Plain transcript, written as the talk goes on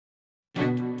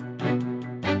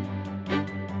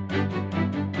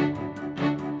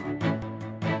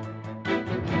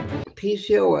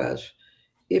PCOS,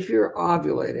 if you're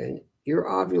ovulating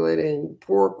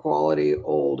poor quality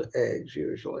old eggs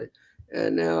usually.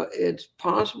 And now it's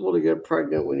possible to get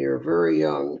pregnant when you're very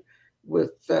young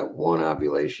with that one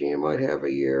ovulation. You might have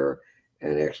a year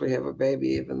and actually have a baby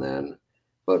even then.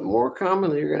 But more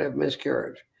commonly, you're going to have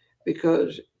miscarriage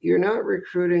because you're not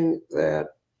recruiting that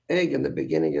egg in the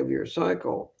beginning of your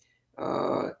cycle.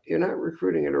 You're not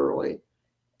recruiting it early,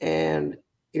 and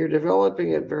you're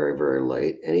developing it very, very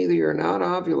late. And either you're not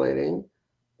ovulating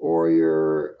or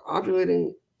you're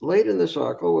ovulating late in the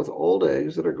cycle with old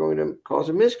eggs that are going to cause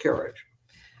a miscarriage.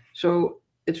 So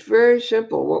it's very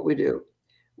simple what we do.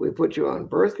 We put you on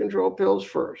birth control pills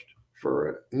first for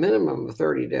a minimum of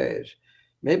 30 days,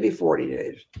 maybe 40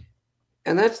 days.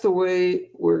 And that's the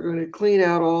way we're going to clean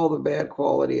out all the bad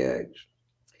quality eggs.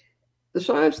 The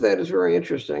science of that is very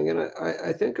interesting, and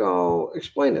I think I'll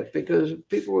explain it because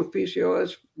people with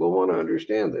PCOS will want to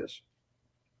understand this.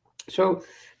 So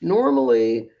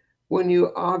normally when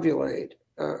you ovulate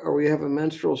or you have a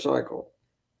menstrual cycle,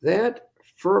 that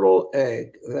fertile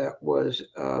egg that was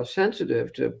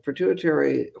sensitive to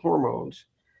pituitary hormones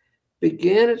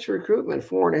began its recruitment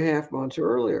 4.5 months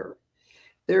earlier.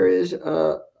 There is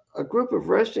a group of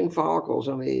resting follicles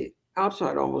on the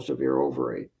outside almost of your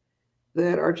ovary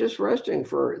that are just resting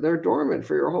they're dormant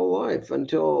for your whole life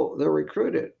until they're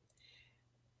recruited.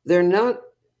 They're not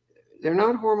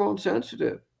hormone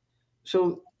sensitive.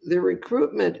 So the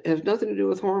recruitment has nothing to do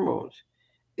with hormones.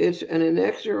 It's an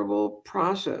inexorable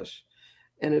process,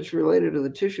 and it's related to the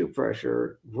tissue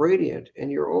pressure gradient in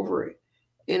your ovary.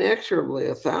 Inexorably,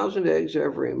 1,000 eggs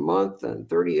every month and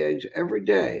 30 eggs every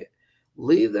day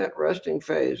leave that resting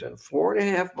phase, and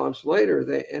 4.5 months later,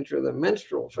 they enter the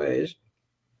menstrual phase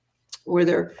where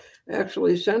they're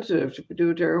actually sensitive to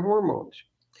pituitary hormones.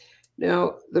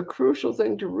 Now, the crucial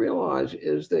thing to realize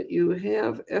is that you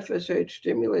have FSH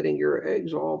stimulating your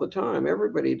eggs all the time.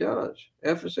 Everybody does,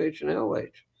 FSH and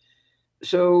LH.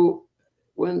 So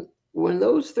when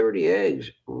those 30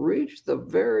 eggs reach the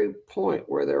very point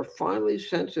where they're finally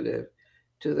sensitive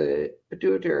to the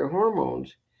pituitary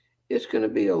hormones, it's going to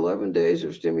be 11 days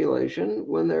of stimulation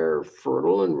when they're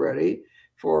fertile and ready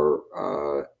for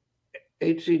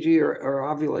HCG or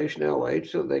ovulation LH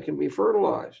so they can be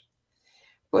fertilized.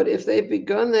 But if they've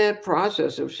begun that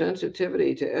process of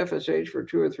sensitivity to FSH for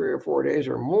 2 or 3 or 4 days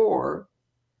or more,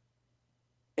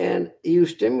 and you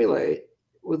stimulate,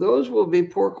 well, those will be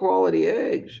poor quality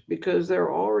eggs because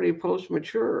they're already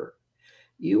post-mature.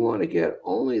 You want to get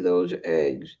only those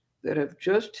eggs that have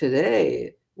just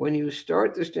today, when you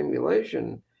start the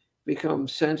stimulation, become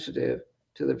sensitive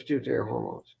to the pituitary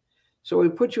hormones. So we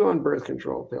put you on birth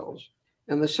control pills.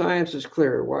 And the science is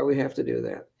clear why we have to do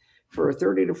that for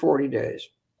 30 to 40 days.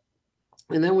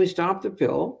 And then we stop the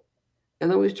pill, and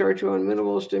then we start you on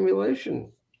minimal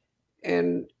stimulation.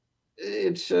 And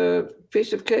it's a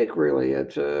piece of cake, really.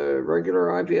 It's a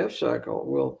regular IVF cycle.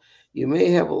 Well, you may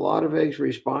have a lot of eggs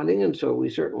responding, and so we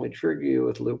certainly trigger you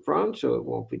with Lupron, so it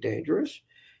won't be dangerous.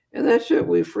 And that's it.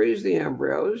 We freeze the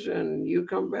embryos, and you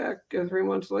come back 3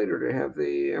 months later to have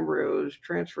the embryos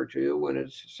transferred to you when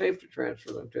it's safe to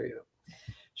transfer them to you.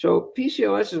 So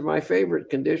PCOS is my favorite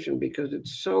condition because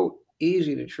it's so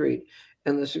easy to treat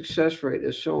and the success rate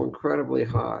is so incredibly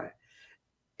high.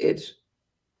 It's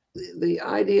the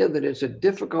idea that it's a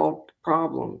difficult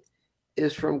problem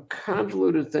is from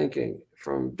convoluted thinking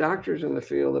from doctors in the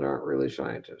field that aren't really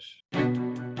scientists.